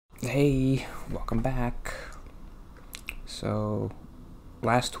Hey, welcome back. So,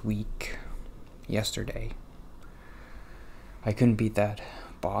 last week, yesterday, I couldn't beat that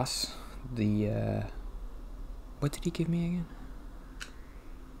boss. What did he give me again?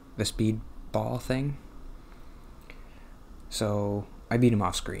 The speed ball thing. So, I beat him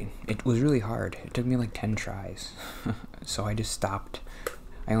off screen. It was really hard. It took me like 10 tries. So I just stopped.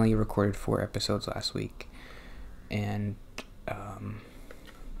 I only recorded 4 episodes last week. And,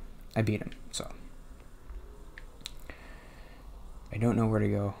 I beat him, so. I don't know where to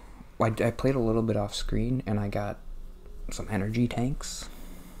go. I played a little bit off screen, and I got some energy tanks.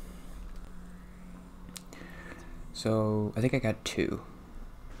 So, I think I got 2.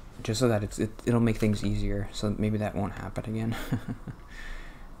 Just so that it'll make things easier, so maybe that won't happen again.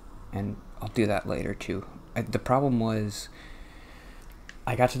 And I'll do that later, too. The problem was,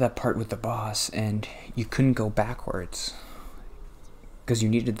 I got to that part with the boss, and you couldn't go backwards. Because you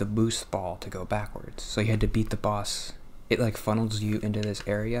needed the boost ball to go backwards. So you had to beat the boss. It like funnels you into this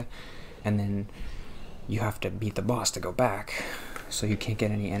area, and then you have to beat the boss to go back. So you can't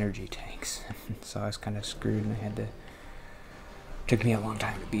get any energy tanks. So I was kind of screwed, and took me a long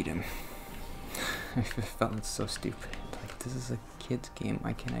time to beat him. I felt so stupid. Like, this is a kid's game.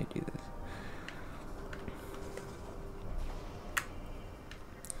 Why can't I do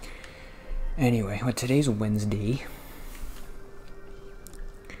this? Anyway, well, today's Wednesday.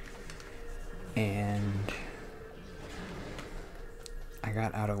 And I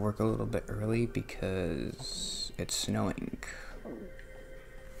got out of work a little bit early because it's snowing.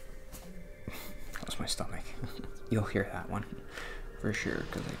 That was my stomach. You'll hear that one for sure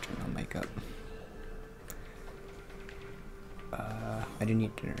because I turned on makeup. I didn't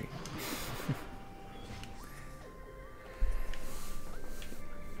eat dinner yet.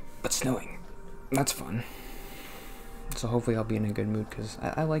 But snowing, that's fun. So hopefully I'll be in a good mood because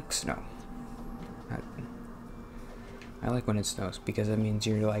I like snow. I like when it snows because it means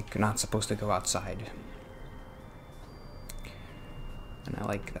you're like not supposed to go outside. And I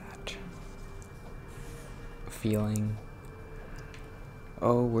like that feeling.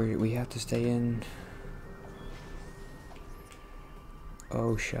 Oh, we have to stay in.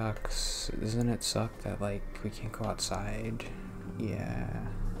 Oh shucks, doesn't it suck that like we can't go outside? Yeah,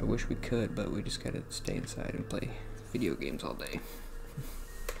 I wish we could, but we just gotta stay inside and play video games all day.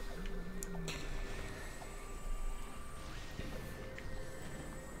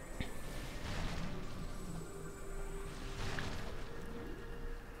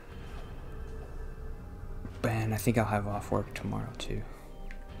 And I think I'll have off work tomorrow too,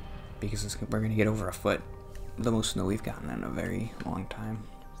 because we're gonna get over a foot, the most snow we've gotten in a very long time.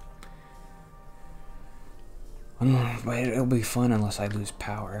 But it'll be fun unless I lose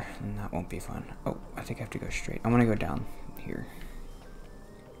power, and that won't be fun. Oh, I think I have to go straight. I want to go down here.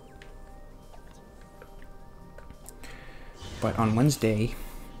 But on Wednesday,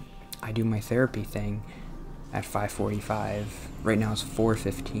 I do my therapy thing at 5:45. Right now it's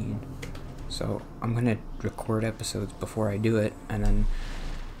 4:15. So I'm gonna record episodes before I do it, and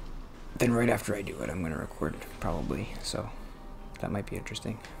then right after I do it, I'm gonna record probably. So that might be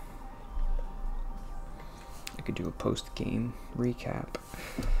interesting. I could do a post-game recap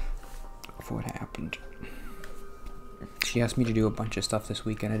of what happened. She asked me to do a bunch of stuff this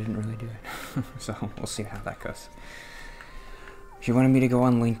week, and I didn't really do it. So we'll see how that goes. She wanted me to go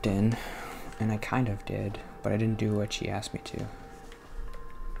on LinkedIn, and I kind of did, but I didn't do what she asked me to.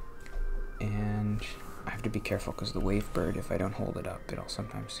 And I have to be careful because the Wavebird, if I don't hold it up, it'll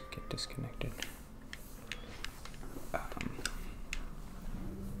sometimes get disconnected.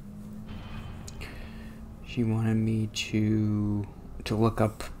 She wanted me to look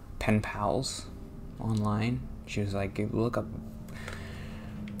up pen pals online. She was like, look up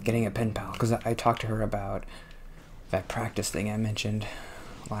getting a pen pal, because I talked to her about that practice thing I mentioned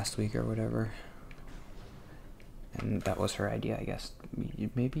last week or whatever. And that was her idea, I guess.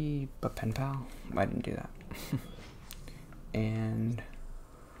 Maybe a pen pal? I didn't do that. And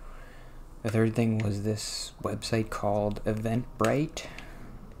the third thing was this website called Eventbrite.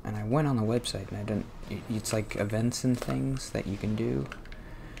 And I went on the website, and it's like events and things that you can do.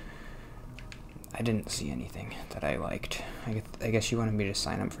 I didn't see anything that I liked. I guess she wanted me to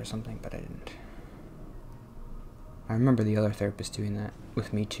sign up for something, but I didn't. I remember the other therapist doing that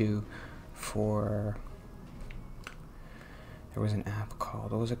with me too for... There was an app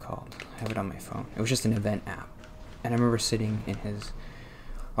called, what was it called? I have it on my phone. It was just an event app. And I remember sitting in his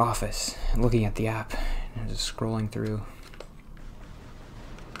office and looking at the app and just scrolling through.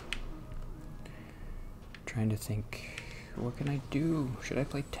 Trying to think, what can I do? Should I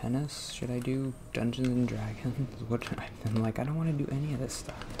play tennis? Should I do Dungeons and Dragons? I'm like, I don't want to do any of this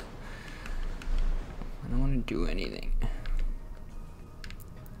stuff. don't want to do anything.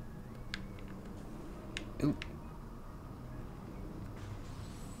 Ooh.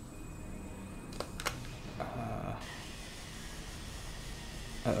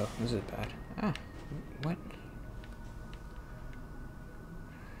 Uh-oh, this is bad. Ah, what?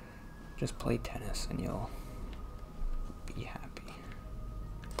 Just play tennis and you'll be happy.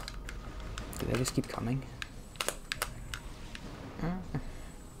 Do they just keep coming?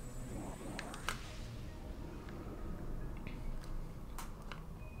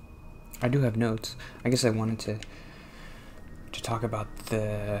 I do have notes. I guess I wanted to talk about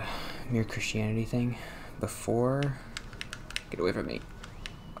the mere Christianity thing before. Get away from me.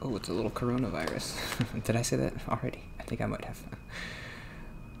 Oh, it's a little coronavirus. Did I say that already? I think I might have.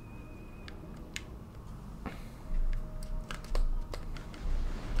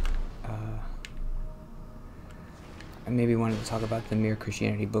 I maybe wanted to talk about the Mere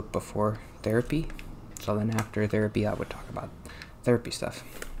Christianity book before therapy. So then after therapy, I would talk about therapy stuff.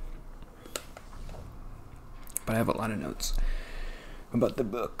 But I have a lot of notes about the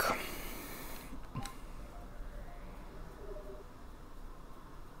book.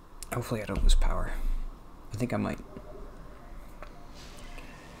 Hopefully I don't lose power. I think I might.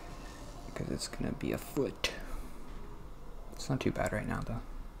 Because it's going to be a foot. It's not too bad right now though.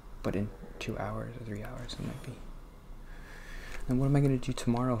 But in 2 hours or 3 hours it might be. And what am I going to do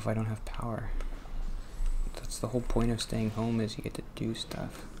tomorrow if I don't have power? That's the whole point of staying home, is you get to do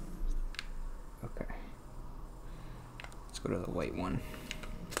stuff. Okay. Let's go to the white one.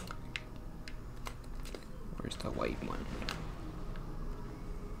 Where's the white one?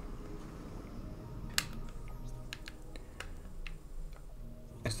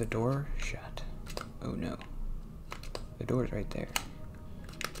 Is the door shut? Oh no. The door's right there.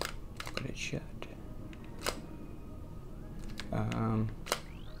 But it's shut.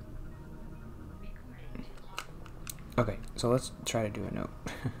 Okay, so let's try to do a note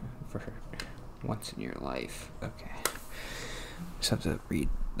for once in your life. Okay. Just have to read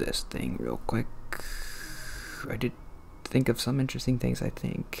this thing real quick. I did think of some interesting things, I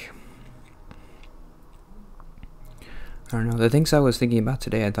think. I don't know. The things I was thinking about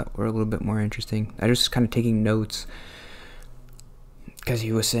today I thought were a little bit more interesting. I was just kind of taking notes because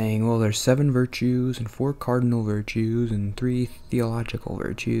he was saying, well, there's 7 virtues and 4 cardinal virtues and 3 theological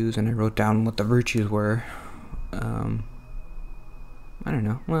virtues, and I wrote down what the virtues were. I don't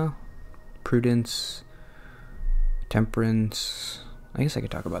know. Well, prudence, temperance. I guess I could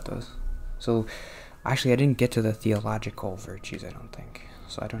talk about those. So, actually, I didn't get to the theological virtues, I don't think.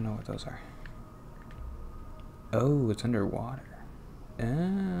 So I don't know what those are. Oh, it's underwater.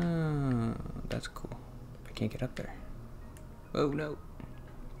 Oh, that's cool. I can't get up there. Oh no.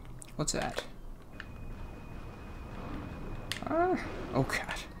 What's that? Oh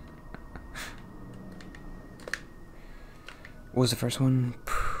god. What was the first one?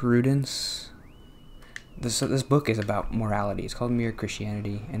 Prudence. This book is about morality. It's called Mere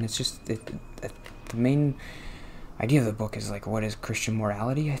Christianity, and it's just the main idea of the book is like, what is Christian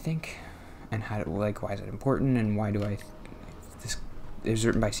morality, I think, and how why is it important, and why do this. It was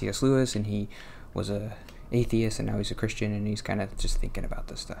written by C.S. Lewis, and he was a atheist, and now he's a Christian, and he's kind of just thinking about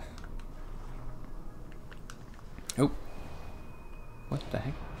this stuff. Oh, what the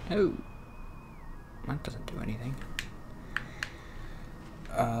heck? Oh, that doesn't do anything.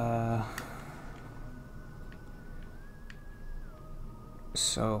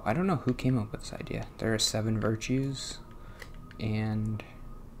 So I don't know who came up with this idea. There are 7 virtues, and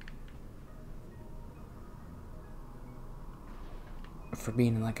for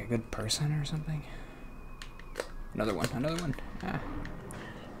being like a good person or something. Another one. Ah.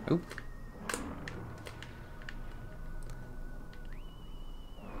 Oop.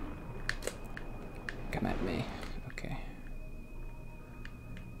 Come at me. Okay.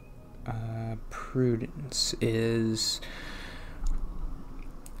 Prudence is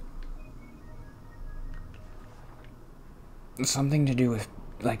something to do with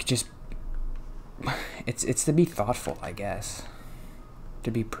like just it's to be thoughtful, I guess.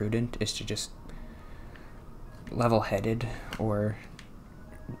 To be prudent is to just level-headed or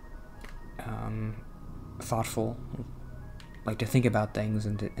thoughtful, like to think about things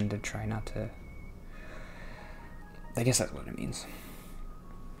and to try not to. I guess that's what it means.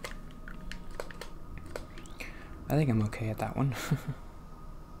 I think I'm okay at that one.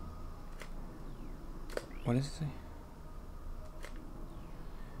 What does it say?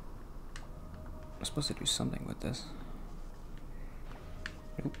 I'm supposed to do something with this.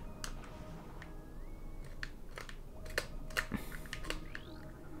 Nope.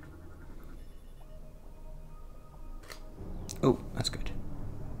 Oh, that's good.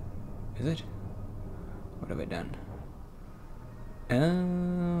 Is it? What have I done? I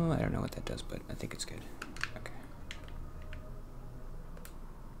don't know what that does, but I think it's good. Okay.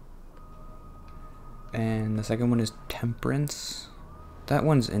 And the second one is temperance. That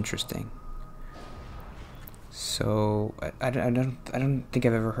one's interesting. So I don't think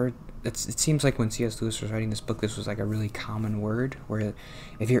I've ever heard. It seems like when C.S. Lewis was writing this book, this was like a really common word. Where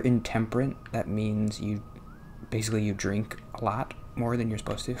if you're intemperate, that means you drink a lot more than you're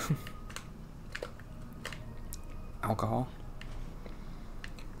supposed to. Alcohol.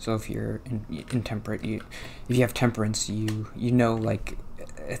 So if you're intemperate, if you have temperance, you know, like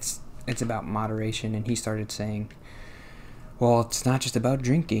it's about moderation. And he started saying, well, it's not just about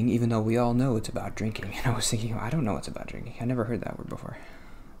drinking, even though we all know it's about drinking. And I was thinking, I don't know it's about drinking. I never heard that word before.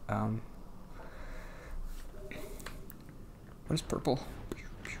 What is purple?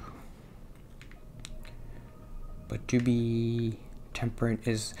 But to be temperate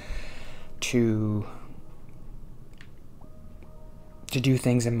is to do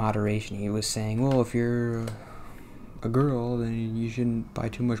things in moderation. He was saying, well, if you're a girl, then you shouldn't buy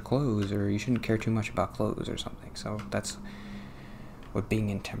too much clothes, or you shouldn't care too much about clothes or something. So that's what being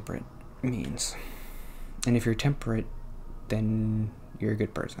intemperate means. And if you're temperate, then you're a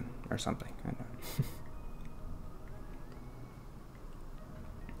good person or something. I don't know.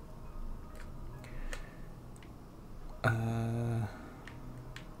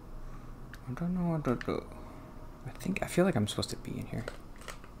 I don't know what to do. I feel like I'm supposed to be in here.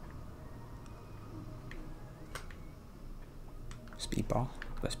 Speedball.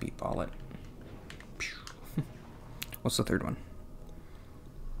 Let's speedball it. What's the third one?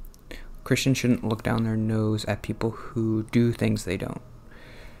 Christians shouldn't look down their nose at people who do things they don't.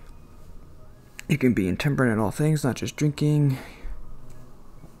 You can be intemperate in all things, not just drinking.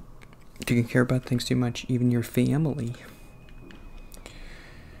 You can care about things too much, even your family.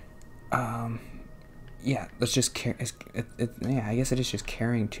 Yeah, let's just care. Yeah, I guess it is just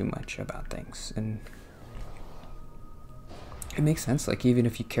caring too much about things, and it makes sense. Like, even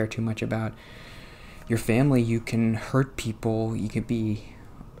if you care too much about your family, you can hurt people. You could be.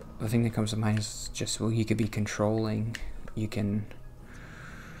 The thing that comes to mind is just, well, you could be controlling. You can.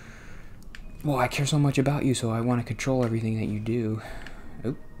 Well, I care so much about you, so I want to control everything that you do.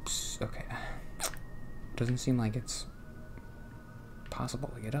 Oops. Okay. Doesn't seem like it's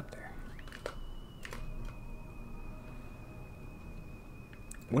possible to get up there.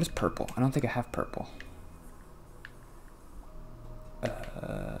 What is purple? I don't think I have purple.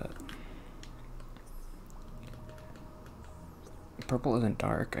 Purple isn't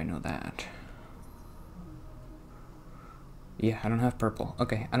dark, I know that. Yeah, I don't have purple.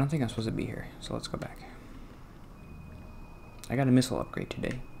 Okay, I don't think I'm supposed to be here, so let's go back. I got a missile upgrade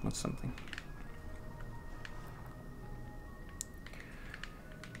today. That's something.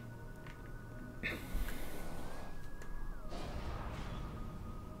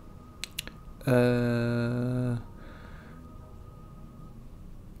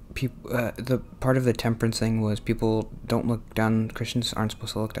 The part of the temperance thing was people don't look down. Christians aren't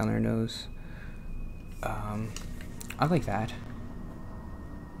supposed to look down their nose. I like that.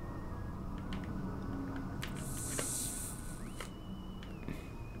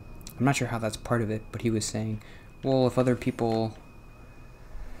 I'm not sure how that's part of it, but he was saying, well, if other people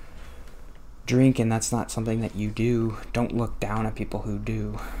drink and that's not something that you do, don't look down at people who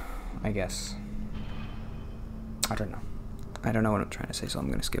do, I guess. I don't know. I don't know what I'm trying to say, so I'm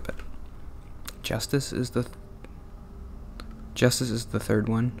going to skip it. Justice is the third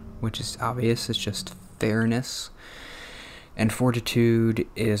one, which is obvious. It's just fairness. And fortitude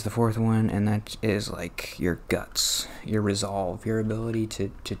is the fourth one, and that is like your guts, your resolve, your ability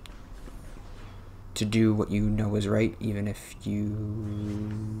to do what you know is right, even if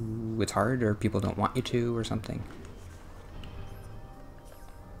it's hard or people don't want you to or something.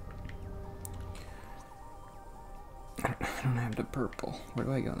 I don't have the purple. Where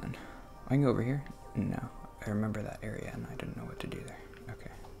do I go then? I can go over here? No. I remember that area and I didn't know what to do there.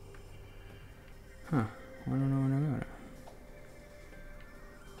 Okay. Huh. I don't know where I'm going.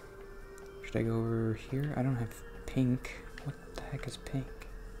 Should I go over here? I don't have pink. What the heck is pink?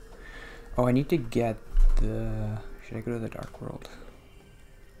 Oh, I need to get the... Should I go to the dark world?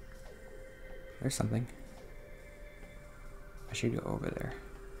 There's something. I should go over there.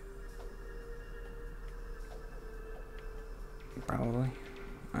 Probably.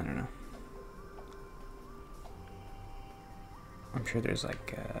 I don't know. I'm sure there's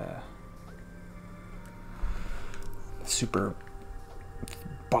like a super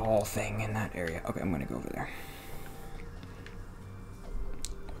ball thing in that area. Okay, I'm gonna go over there.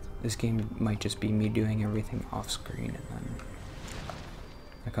 This game might just be me doing everything off screen and then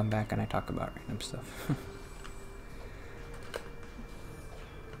I come back and I talk about random stuff.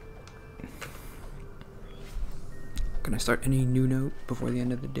 Can I start any new note before the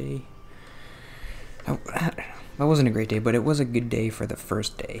end of the day? That wasn't a great day, but it was a good day for the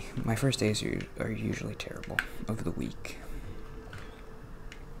first day. My first days are usually terrible of the week.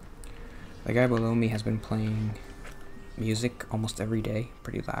 The guy below me has been playing music almost every day,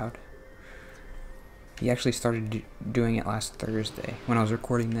 pretty loud. He actually started doing it last Thursday when I was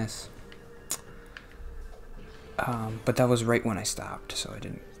recording this. But that was right when I stopped, so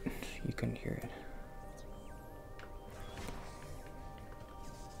you couldn't hear it.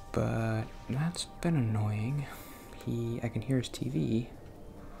 But that's been annoying. I can hear his TV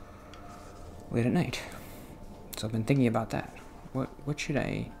late at night. So I've been thinking about that. What should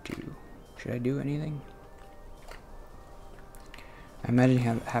I do? Should I do anything? I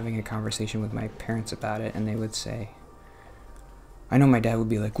imagine having a conversation with my parents about it, and they would say, I know my dad would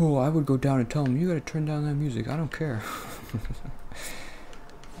be like, well, I would go down and tell him, you gotta turn down that music, I don't care.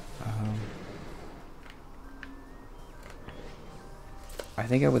 I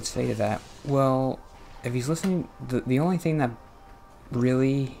think I would say to that, well, if he's listening, the only thing that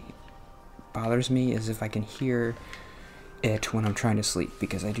really bothers me is if I can hear it when I'm trying to sleep,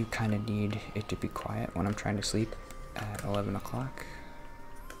 because I do kind of need it to be quiet when I'm trying to sleep at 11 o'clock.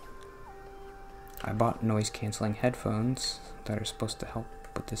 I bought noise-canceling headphones that are supposed to help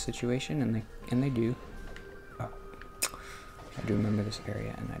with this situation, and they do. Oh, I do remember this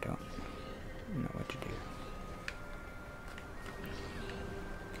area, and I don't know what to do.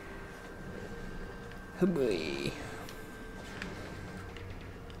 Oh boy.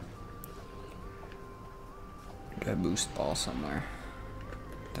 Do I boost ball somewhere?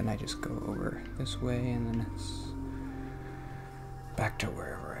 Then I just go over this way, and then it's back to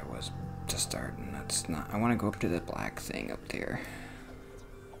wherever I was to start, and that's not. I want to go up to the black thing up there.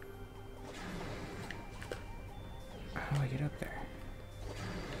 How do I get up there?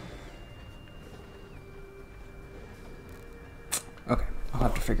 Okay, I'll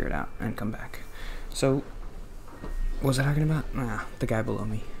have to figure it out and come back. So, what was I talking about? The guy below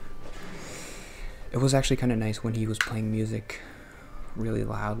me. It was actually kind of nice when he was playing music really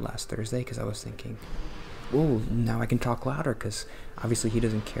loud last Thursday, because I was thinking, oh, now I can talk louder, because obviously he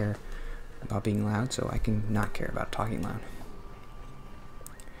doesn't care about being loud, so I can not care about talking loud.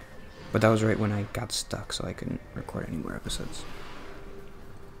 But that was right when I got stuck, so I couldn't record any more episodes.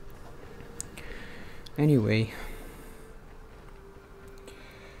 Anyway.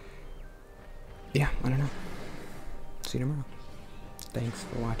 Yeah, I don't know. See you tomorrow. Thanks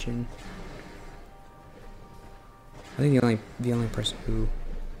for watching. I think the only person who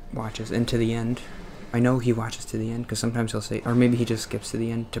watches and to the end, I know he watches to the end, because sometimes he'll say, or maybe he just skips to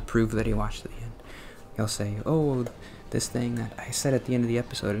the end to prove that he watched to the end. He'll say, oh, this thing that I said at the end of the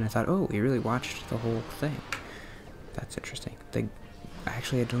episode, and I thought, oh, he really watched the whole thing. That's interesting.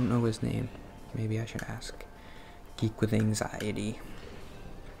 Actually, I don't know his name. Maybe I should ask. Geek with Anxiety.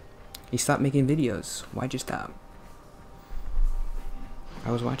 He stopped making videos. Why'd you stop?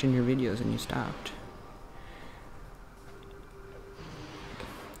 I was watching your videos and you stopped.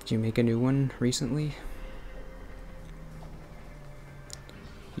 Did you make a new one recently?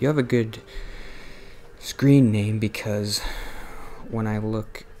 You have a good screen name, because when I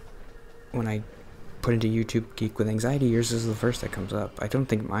put into YouTube Geek with Anxiety, yours is the first that comes up. I don't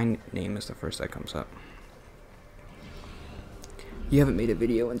think my name is the first that comes up. You haven't made a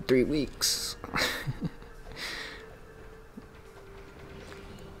video in 3 weeks.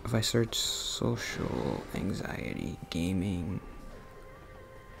 If I search social anxiety gaming,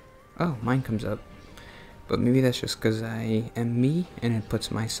 oh, mine comes up. But maybe that's just because I am me and it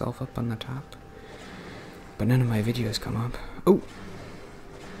puts myself up on the top. But none of my videos come up. Oh,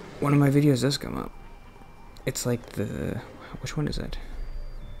 one of my videos does come up. It's like which one is it?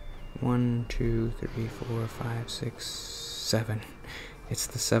 1, 2, 3, 4, 5, 6, 7. It's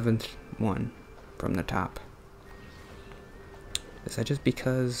the 7th one from the top. Is that just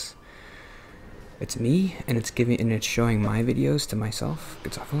because it's me and it's showing my videos to myself?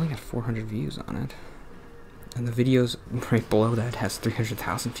 Because I've only got 400 views on it, and the videos right below that has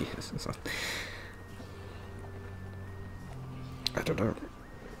 300,000 views. So I don't know.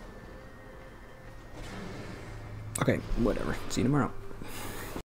 Okay, whatever. See you tomorrow.